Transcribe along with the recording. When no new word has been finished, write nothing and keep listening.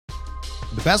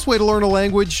The best way to learn a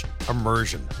language?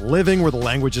 Immersion. Living where the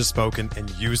language is spoken and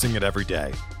using it every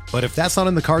day. But if that's not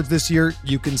in the cards this year,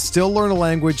 you can still learn a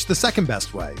language the second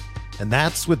best way, and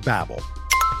that's with Babbel.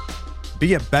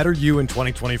 Be a better you in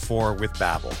 2024 with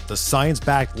Babbel, the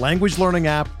science-backed language learning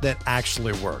app that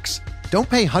actually works. Don't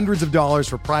pay hundreds of dollars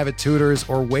for private tutors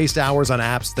or waste hours on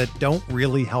apps that don't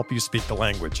really help you speak the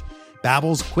language.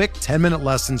 Babbel's quick 10-minute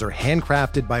lessons are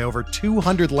handcrafted by over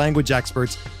 200 language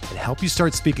experts and help you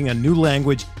start speaking a new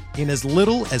language in as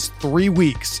little as 3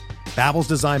 weeks. Babbel's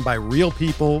designed by real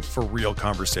people for real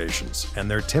conversations,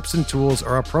 and their tips and tools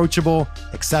are approachable,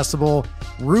 accessible,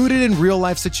 rooted in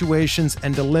real-life situations,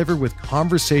 and delivered with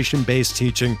conversation-based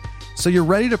teaching, so you're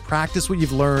ready to practice what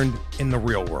you've learned in the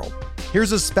real world.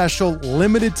 Here's a special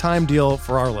limited-time deal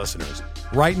for our listeners.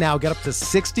 Right now, get up to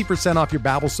 60% off your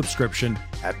Babbel subscription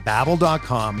at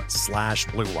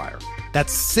babbel.com/Blue Wire.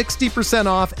 That's 60%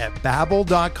 off at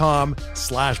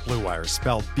babbel.com/Blue Wire,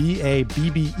 spelled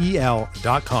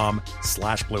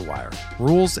BABBEL.com/Blue Wire.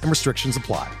 Rules and restrictions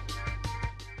apply.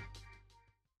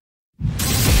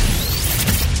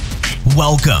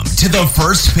 Welcome to the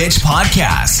First Pitch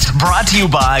Podcast, brought to you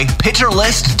by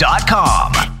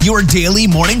PitcherList.com, your daily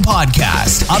morning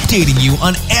podcast, updating you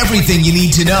on everything you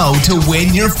need to know to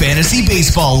win your fantasy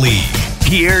baseball league.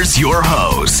 Here's your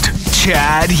host,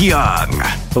 Chad Young.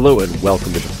 Hello and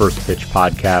welcome to the First Pitch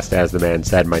Podcast. As the man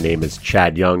said, my name is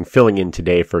Chad Young, filling in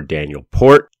today for Daniel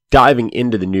Port. Diving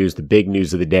into the news, the big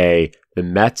news of the day, the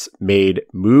Mets made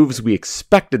moves we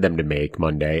expected them to make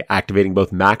Monday, activating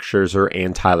both Max Scherzer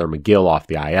and Tyler McGill off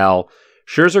the IL.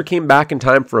 Scherzer came back in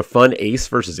time for a fun ace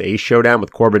versus ace showdown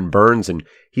with Corbin Burnes, and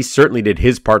he certainly did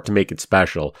his part to make it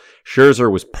special. Scherzer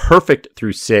was perfect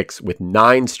through 6 with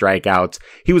 9 strikeouts.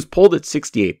 He was pulled at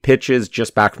 68 pitches,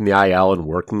 just back from the IL and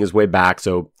working his way back,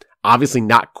 so obviously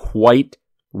not quite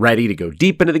ready to go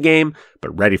deep into the game,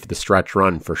 but ready for the stretch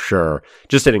run for sure.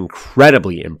 Just an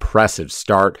incredibly impressive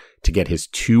start to get his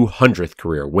 200th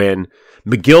career win.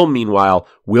 McGill, meanwhile,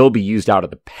 will be used out of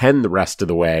the pen the rest of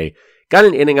the way. Got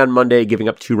an inning on Monday, giving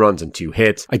up 2 runs and 2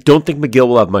 hits. I don't think McGill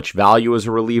will have much value as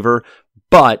a reliever,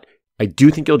 but I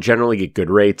do think he'll generally get good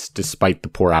rates despite the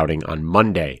poor outing on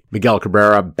Monday. Miguel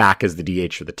Cabrera back as the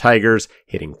DH for the Tigers,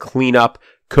 hitting cleanup.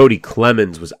 Cody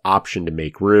Clemens was optioned to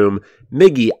make room.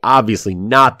 Miggy, obviously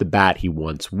not the bat he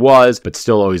once was, but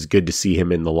still always good to see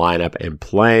him in the lineup and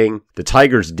playing. The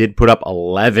Tigers did put up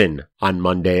 11 on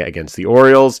Monday against the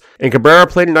Orioles, and Cabrera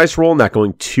played a nice role in that,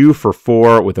 going 2 for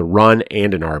 4 with a run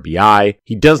and an RBI.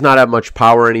 He does not have much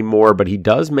power anymore, but he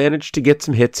does manage to get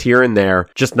some hits here and there,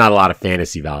 just not a lot of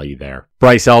fantasy value there.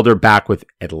 Bryce Elder back with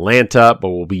Atlanta, but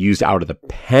will be used out of the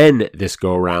pen this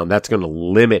go-around. That's going to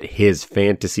limit his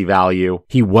fantasy value.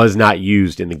 He was not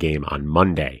used in the game on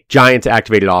Monday. Giants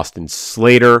activated Austin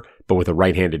Slater, but with a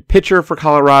right-handed pitcher for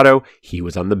Colorado, he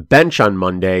was on the bench on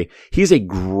Monday. He's a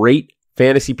great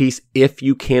fantasy piece if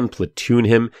you can platoon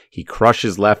him. He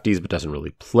crushes lefties but doesn't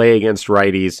really play against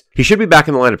righties. He should be back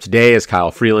in the lineup today as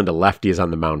Kyle Freeland, a lefty, is on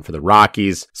the mound for the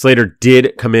Rockies. Slater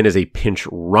did come in as a pinch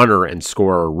runner and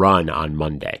score a run on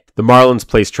Monday. The Marlins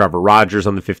placed Trevor Rogers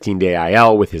on the 15-day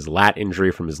IL with his lat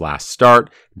injury from his last start.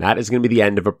 That is going to be the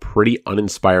end of a pretty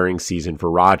uninspiring season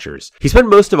for Rogers. He spent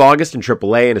most of August in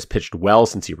AAA and has pitched well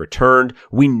since he returned.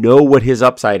 We know what his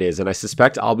upside is, and I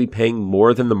suspect I'll be paying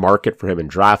more than the market for him in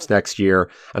drafts next year.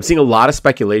 I'm seeing a lot of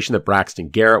speculation that Braxton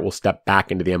Garrett will step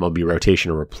back into the MLB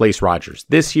rotation and replace Rogers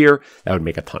this year. That would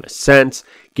make a ton of sense.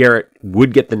 Garrett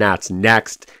would get the Nats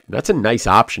next, and that's a nice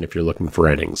option if you're looking for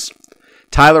innings.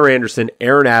 Tyler Anderson,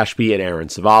 Aaron Ashby, and Aaron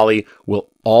Savali will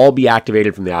all be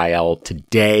activated from the IL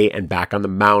today and back on the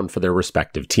mound for their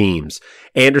respective teams.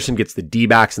 Anderson gets the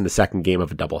D-backs in the second game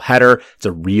of a doubleheader. It's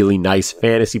a really nice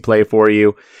fantasy play for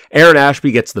you. Aaron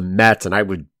Ashby gets the Mets, and I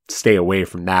would stay away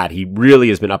from that. He really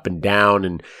has been up and down,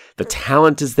 and the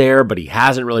talent is there, but he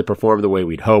hasn't really performed the way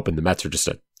we'd hope, and the Mets are just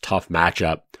a tough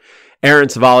matchup. Aaron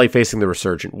Savali facing the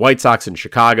resurgent White Sox in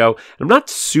Chicago. I'm not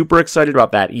super excited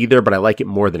about that either, but I like it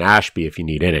more than Ashby if you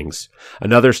need innings.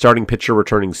 Another starting pitcher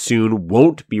returning soon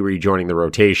won't be rejoining the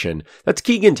rotation. That's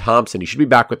Keegan Thompson. He should be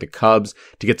back with the Cubs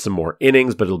to get some more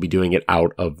innings, but he'll be doing it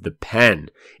out of the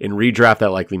pen. In redraft, that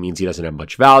likely means he doesn't have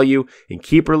much value. In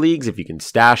keeper leagues, if you can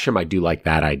stash him, I do like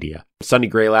that idea. Sonny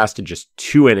Gray lasted just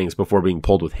 2 innings before being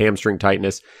pulled with hamstring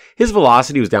tightness. His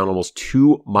velocity was down almost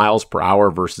 2 miles per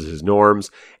hour versus his norms,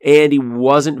 and he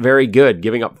wasn't very good,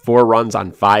 giving up 4 runs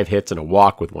on 5 hits and a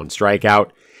walk with 1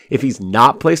 strikeout. If he's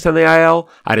not placed on the IL,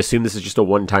 I'd assume this is just a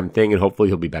one-time thing, and hopefully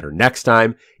he'll be better next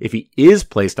time. If he is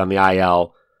placed on the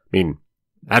IL,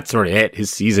 that's sort of it. His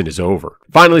season is over.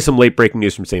 Finally, some late-breaking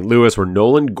news from St. Louis, where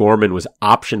Nolan Gorman was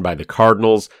optioned by the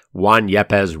Cardinals. Juan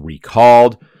Yepez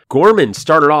recalled. Gorman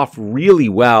started off really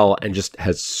well and just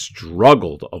has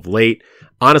struggled of late.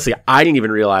 Honestly, I didn't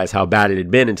even realize how bad it had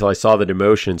been until I saw the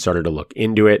demotion and started to look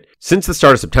into it. Since the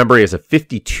start of September, he has a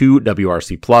 52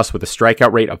 WRC plus with a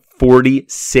strikeout rate of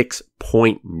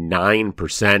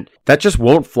 46.9%. That just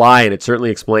won't fly, and it certainly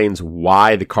explains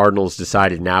why the Cardinals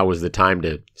decided now was the time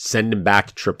to send him back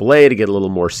to AAA to get a little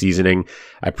more seasoning.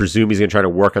 I presume he's going to try to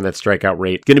work on that strikeout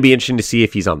rate. Going to be interesting to see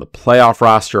if he's on the playoff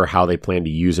roster or how they plan to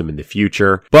use him in the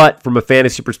future. But from a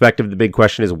fantasy perspective, the big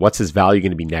question is, what's his value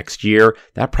going to be next year?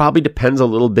 That probably depends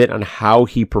a little bit on how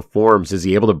he performs. Is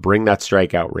he able to bring that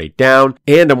strikeout rate down?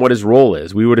 And on what his role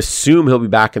is. We would assume he'll be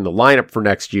back in the lineup for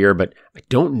next year, but I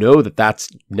don't know that that's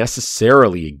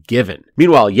necessarily a given.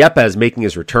 Meanwhile, Yepez making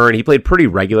his return. He played pretty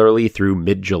regularly through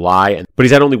mid-July, but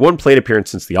he's had only one plate appearance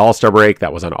since the All-Star break.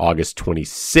 That was on August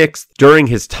 26th. During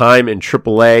his time in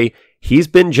AAA, he's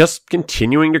been just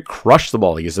continuing to crush the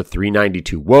ball. He has a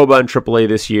 392 WOBA in AAA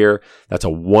this year. That's a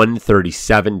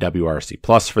 137 WRC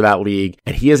plus for that league.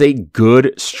 And he is a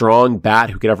good, strong bat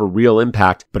who could have a real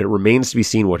impact, but it remains to be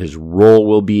seen what his role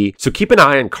will be. So keep an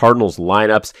eye on Cardinals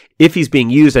lineups. If he's being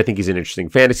used, I think he's an interesting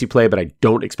fantasy play, but I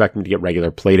don't expect him to get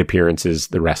regular plate appearances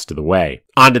the rest of the way.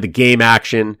 On to the game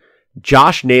action.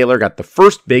 Josh Naylor got the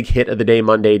first big hit of the day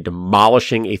Monday,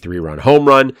 demolishing a 3-run home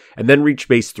run, and then reached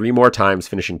base 3 more times,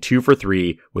 finishing 2 for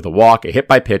 3 with a walk, a hit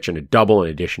by pitch, and a double in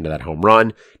addition to that home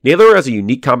run. Naylor has a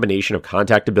unique combination of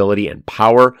contact ability and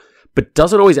power, but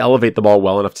doesn't always elevate the ball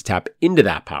well enough to tap into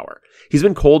that power. He's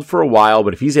been cold for a while,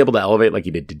 but if he's able to elevate like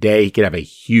he did today, he could have a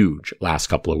huge last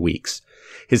couple of weeks.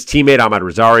 His teammate Ahmad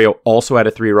Rosario also had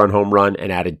a 3-run home run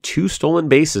and added 2 stolen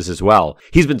bases as well.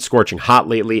 He's been scorching hot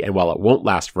lately, and while it won't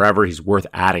last forever, he's worth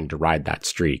adding to ride that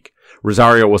streak.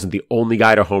 Rosario wasn't the only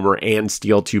guy to homer and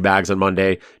steal 2 bags on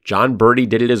Monday. Jon Berti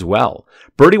did it as well.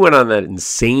 Berti went on that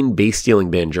insane base-stealing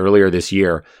binge earlier this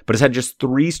year, but has had just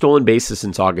 3 stolen bases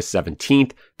since August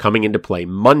 17th, coming into play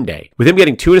Monday. With him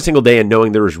getting 2 in a single day and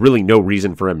knowing there was really no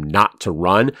reason for him not to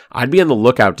run, I'd be on the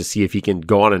lookout to see if he can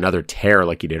go on another tear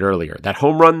like he did earlier. That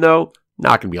home run, though,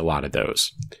 not going to be a lot of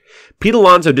those. Pete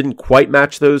Alonso didn't quite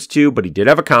match those 2, but he did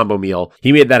have a combo meal.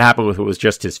 He made that happen with what was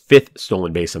just his 5th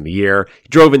stolen base on the year. He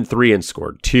drove in 3 and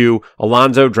scored 2.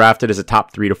 Alonso drafted as a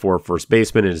top 3 to 4 first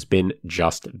baseman and has been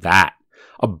just that.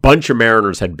 A bunch of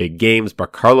Mariners had big games,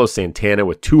 but Carlos Santana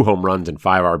with 2 home runs and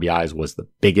 5 RBIs was the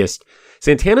biggest.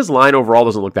 Santana's line overall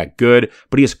doesn't look that good,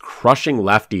 but he is crushing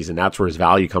lefties, and that's where his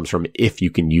value comes from if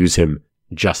you can use him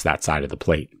just that side of the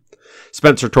plate.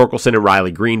 Spencer Torkelson and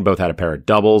Riley Green both had a pair of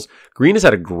doubles. Green has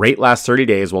had a great last 30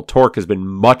 days, while Tork has been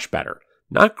much better.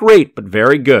 Not great, but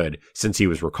very good since he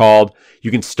was recalled.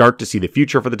 You can start to see the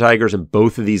future for the Tigers, and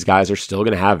both of these guys are still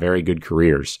going to have very good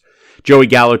careers. Joey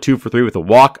Gallo 2 for 3 with a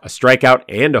walk, a strikeout,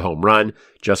 and a home run.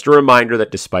 Just a reminder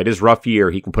that despite his rough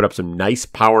year, he can put up some nice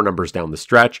power numbers down the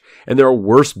stretch, and there are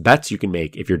worse bets you can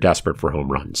make if you're desperate for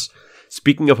home runs.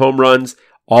 Speaking of home runs,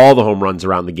 all the home runs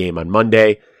around the game on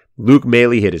Monday. Luke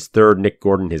Maile hit his 3rd, Nick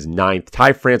Gordon his 9th,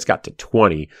 Ty France got to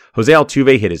 20, Jose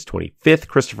Altuve hit his 25th,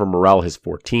 Christopher Morel his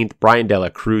 14th, Brian De La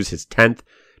Cruz his 10th,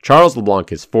 Charles LeBlanc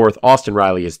his 4th, Austin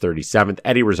Riley his 37th,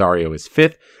 Eddie Rosario his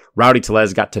 5th, Rowdy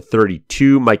Tellez got to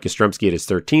 32, Mike Yastrzemski at his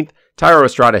 13th, Thairo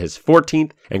Estrada his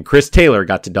 14th, and Chris Taylor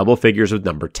got to double figures with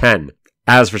number 10.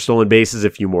 As for stolen bases,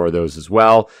 a few more of those as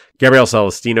well. Gabriel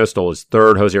Celestino stole his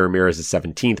 3rd, Jose Ramirez his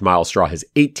 17th, Miles Straw his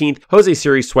 18th, Jose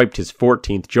Siri swiped his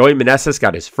 14th, Joey Meneses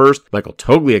got his 1st, Michael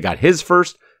Toglia got his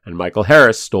 1st, and Michael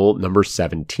Harris stole number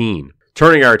 17.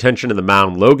 Turning our attention to the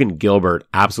mound, Logan Gilbert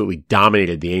absolutely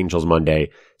dominated the Angels Monday.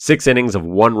 6 innings of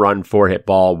 1 run, 4-hit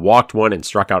ball, walked 1 and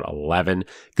struck out 11.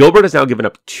 Gilbert has now given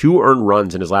up 2 earned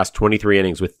runs in his last 23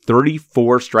 innings with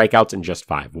 34 strikeouts and just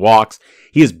 5 walks.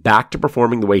 He is back to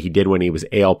performing the way he did when he was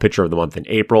AL Pitcher of the Month in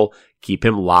April. Keep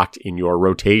him locked in your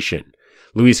rotation.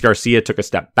 Luis Garcia took a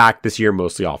step back this year,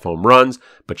 mostly off home runs,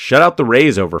 but shut out the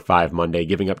Rays over 5 Monday,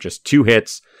 giving up just 2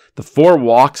 hits. The 4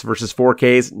 walks versus 4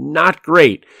 Ks, not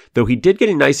great, though he did get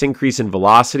a nice increase in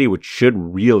velocity, which should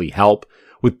really help.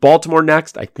 With Baltimore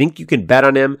next, I think you can bet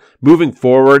on him. Moving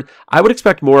forward, I would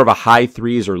expect more of a high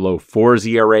 3s or low 4s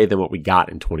ERA than what we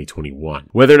got in 2021.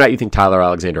 Whether or not you think Tyler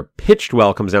Alexander pitched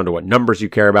well comes down to what numbers you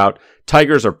care about.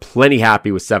 Tigers are plenty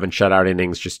happy with 7 shutout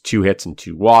innings, just 2 hits and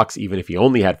 2 walks, even if he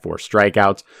only had 4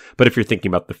 strikeouts. But if you're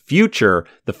thinking about the future,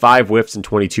 the 5 whiffs and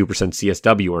 22%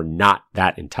 CSW are not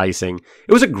that enticing.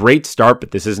 It was a great start,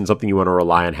 but this isn't something you want to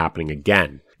rely on happening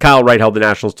again. Kyle Wright held the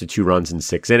Nationals to 2 runs in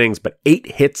 6 innings, but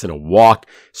 8 hits and a walk,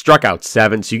 struck out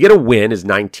 7, so you get a win as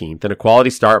 19th and a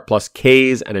quality start plus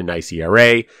Ks and a nice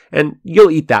ERA, and you'll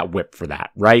eat that whip for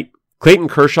that, right? Clayton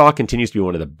Kershaw continues to be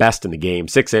one of the best in the game.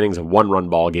 6 innings, a 1-run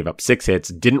ball, gave up 6 hits,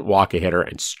 didn't walk a hitter,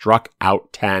 and struck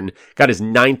out 10. Got his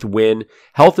 9th win.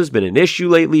 Health has been an issue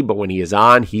lately, but when he is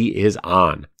on, he is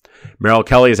on. Merrill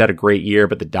Kelly has had a great year,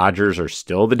 but the Dodgers are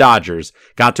still the Dodgers.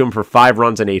 Got to him for 5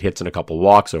 runs and 8 hits and a couple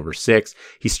walks over 6.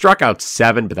 He struck out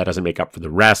 7, but that doesn't make up for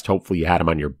the rest. Hopefully you had him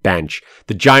on your bench.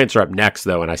 The Giants are up next,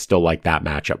 though, and I still like that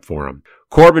matchup for him.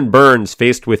 Corbin Burns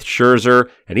faced with Scherzer,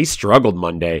 and he struggled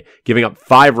Monday, giving up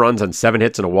 5 runs on 7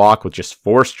 hits and a walk with just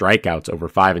 4 strikeouts over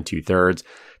 5 2/3.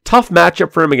 Tough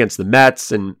matchup for him against the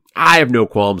Mets, and I have no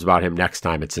qualms about him next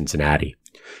time at Cincinnati.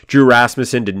 Drew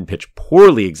Rasmussen didn't pitch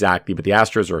poorly exactly, but the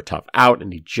Astros are a tough out,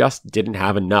 and he just didn't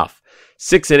have enough.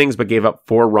 6 innings, but gave up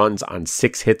 4 runs on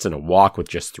 6 hits and a walk with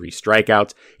just 3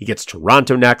 strikeouts. He gets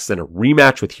Toronto next, then a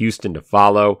rematch with Houston to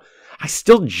follow. I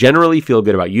still generally feel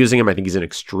good about using him. I think he's an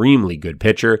extremely good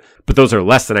pitcher, but those are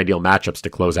less than ideal matchups to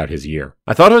close out his year.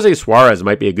 I thought Jose Suarez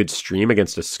might be a good stream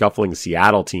against a scuffling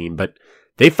Seattle team, but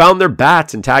they found their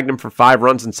bats and tagged him for 5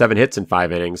 runs and 7 hits in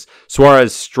 5 innings.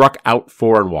 Suarez struck out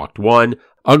 4 and walked 1.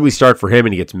 Ugly start for him,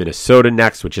 and he gets Minnesota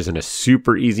next, which isn't a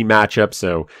super easy matchup,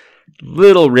 so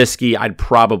little risky. I'd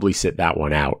probably sit that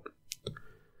one out.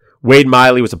 Wade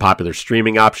Miley was a popular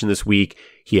streaming option this week.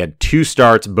 He had 2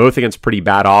 starts, both against pretty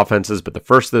bad offenses, but the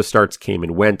first of those starts came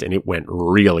and went, and it went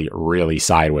really, really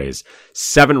sideways.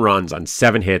 7 runs on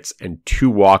 7 hits and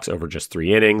 2 walks over just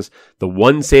 3 innings. The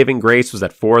one saving grace was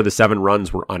that 4 of the 7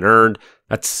 runs were unearned.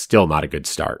 That's still not a good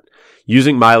start.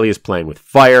 Using Miley is playing with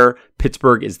fire.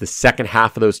 Pittsburgh is the second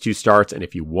half of those 2 starts, and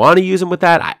if you want to use him with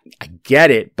that, I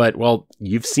get it, but, well,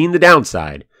 you've seen the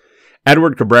downside.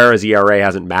 Edward Cabrera's ERA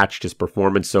hasn't matched his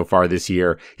performance so far this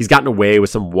year. He's gotten away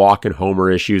with some walk and homer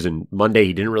issues, and Monday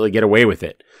he didn't really get away with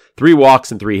it. 3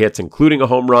 walks and 3 hits, including a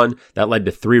home run. That led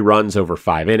to 3 runs over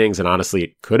 5 innings, and honestly,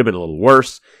 it could have been a little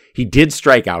worse. He did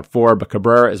strike out 4, but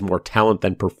Cabrera is more talent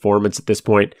than performance at this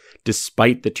point,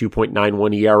 despite the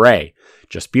 2.91 ERA.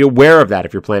 Just be aware of that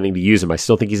if you're planning to use him. I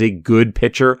still think he's a good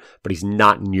pitcher, but he's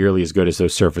not nearly as good as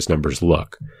those surface numbers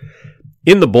look.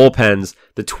 In the bullpens,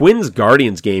 the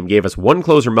Twins-Guardians game gave us one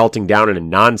closer melting down in a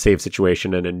non-save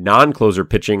situation and a non-closer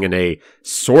pitching in a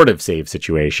sort of save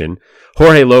situation.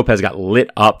 Jorge Lopez got lit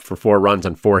up for 4 runs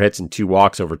on 4 hits and 2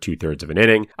 walks over 2/3 of an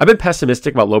inning. I've been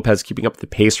pessimistic about Lopez keeping up the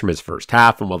pace from his first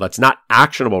half, and while that's not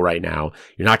actionable right now,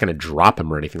 you're not going to drop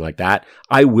him or anything like that.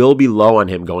 I will be low on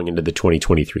him going into the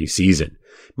 2023 season.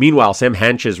 Meanwhile, Sam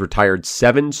Hentges retired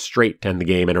 7 straight to end the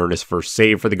game and earned his first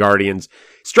save for the Guardians.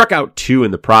 Struck out 2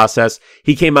 in the process.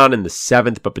 He came on in the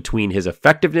 7th, but between his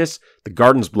effectiveness, the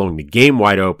Guardians blowing the game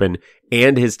wide open,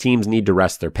 and his team's need to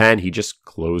rest their pen, he just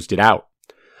closed it out.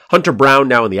 Hunter Brown,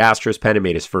 now in the Astros pen, and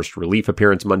made his first relief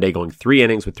appearance Monday, going 3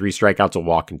 innings with 3 strikeouts, a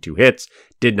walk, and 2 hits.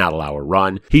 Did not allow a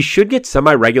run. He should get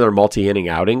semi-regular multi-inning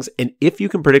outings, and if you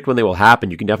can predict when they will happen,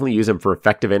 you can definitely use him for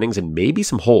effective innings and maybe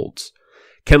some holds.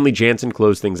 Kenley Jansen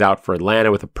closed things out for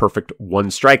Atlanta with a perfect 1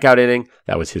 strikeout inning.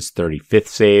 That was his 35th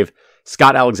save.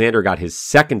 Scott Alexander got his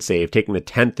 2nd save, taking the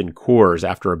 10th in Coors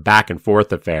after a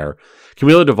back-and-forth affair.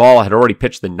 Camilo Duvall had already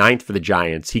pitched the 9th for the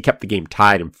Giants. He kept the game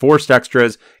tied in forced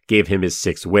extras, gave him his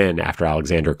 6th win after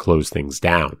Alexander closed things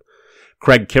down.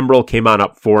 Craig Kimbrell came on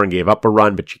up 4 and gave up a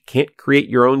run, but you can't create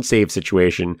your own save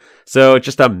situation. So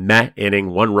just a meh inning,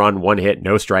 1 run, 1 hit,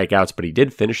 no strikeouts, but he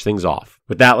did finish things off.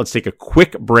 With that, let's take a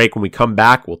quick break. When we come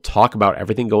back, we'll talk about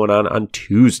everything going on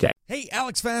Tuesday. Hey,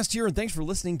 Alex Fast here, and thanks for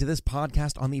listening to this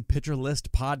podcast on the Pitcher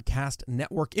List Podcast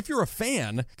Network. If you're a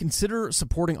fan, consider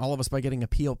supporting all of us by getting a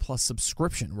PL Plus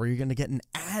subscription, where you're going to get an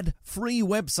ad-free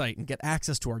website and get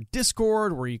access to our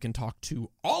Discord, where you can talk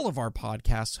to all of our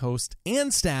podcast hosts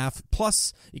and staff.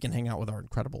 Plus, you can hang out with our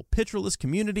incredible Pitcher List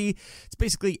community. It's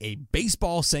basically a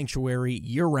baseball sanctuary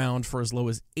year-round for as low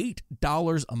as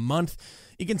 $8 a month.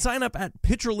 You can sign up at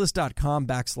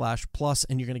pitcherlist.com/plus,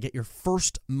 and you're going to get your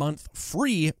first month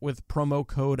free with promo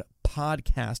code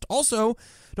podcast. Also,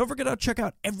 don't forget to check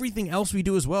out everything else we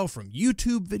do as well, from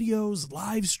YouTube videos,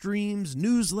 live streams,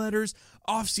 newsletters,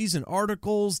 off-season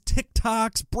articles,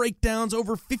 TikToks, breakdowns,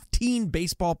 over 15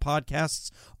 baseball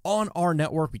podcasts on our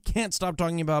network. We can't stop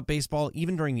talking about baseball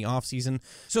even during the off-season.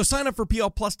 So sign up for PL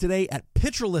Plus today at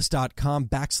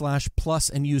pitcherlist.com/plus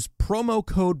and use promo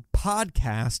code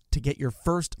podcast to get your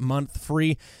first month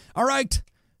free. All right.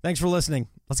 Thanks for listening.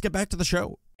 Let's get back to the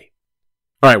show.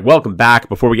 All right, welcome back.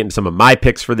 Before we get into some of my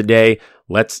picks for the day,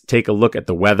 let's take a look at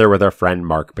the weather with our friend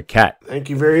Mark Paquette.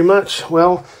 Thank you very much.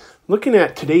 Well, looking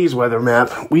at today's weather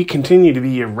map, we continue to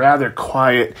be rather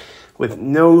quiet with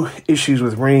no issues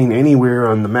with rain anywhere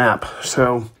on the map.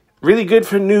 So really good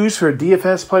for news for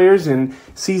DFS players and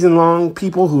season-long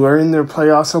people who are in their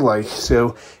playoffs alike.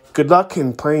 So good luck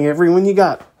in playing everyone you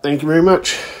got. Thank you very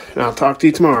much. and I'll talk to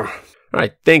you tomorrow. All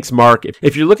right, thanks, Mark.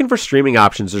 If you're looking for streaming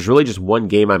options, there's really just one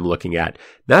game I'm looking at.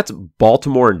 That's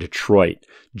Baltimore and Detroit.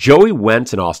 Joey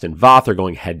Wentz and Austin Voth are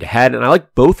going head-to-head, and I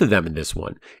like both of them in this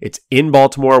one. It's in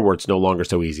Baltimore, where it's no longer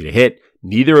so easy to hit.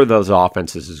 Neither of those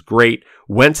offenses is great.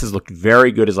 Wentz has looked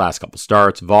very good his last couple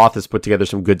starts. Voth has put together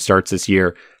some good starts this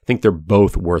year. I think they're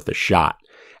both worth a shot.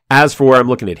 As for where I'm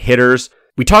looking at hitters,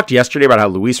 we talked yesterday about how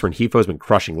Luis Rengifo has been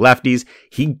crushing lefties.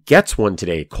 He gets one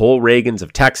today. Cole Reagans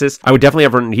of Texas. I would definitely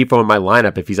have Rengifo in my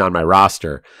lineup if he's on my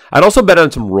roster. I'd also bet on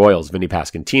some Royals, Vinny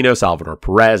Pasquantino, Salvador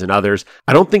Perez, and others.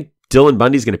 I don't think Dylan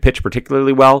Bundy's going to pitch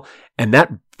particularly well, and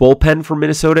that bullpen for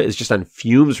Minnesota is just on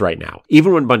fumes right now.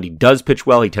 Even when Bundy does pitch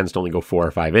well, he tends to only go 4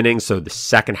 or 5 innings, so the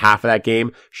second half of that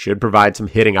game should provide some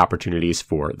hitting opportunities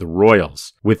for the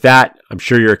Royals. With that, I'm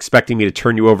sure you're expecting me to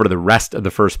turn you over to the rest of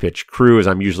the First Pitch crew, as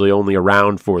I'm usually only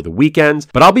around for the weekends,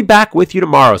 but I'll be back with you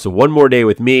tomorrow, so one more day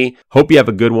with me. Hope you have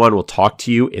a good one. We'll talk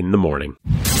to you in the morning.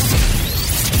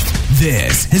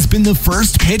 This has been the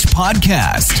First Pitch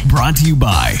Podcast, brought to you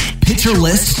by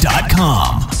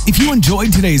PitcherList.com. If you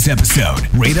enjoyed today's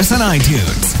episode, rate us on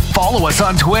iTunes, follow us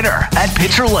on Twitter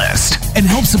 @PitcherList, and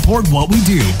help support what we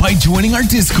do by joining our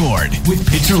Discord with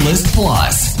PitcherList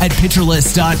Plus at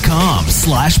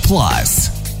PitcherList.com/plus.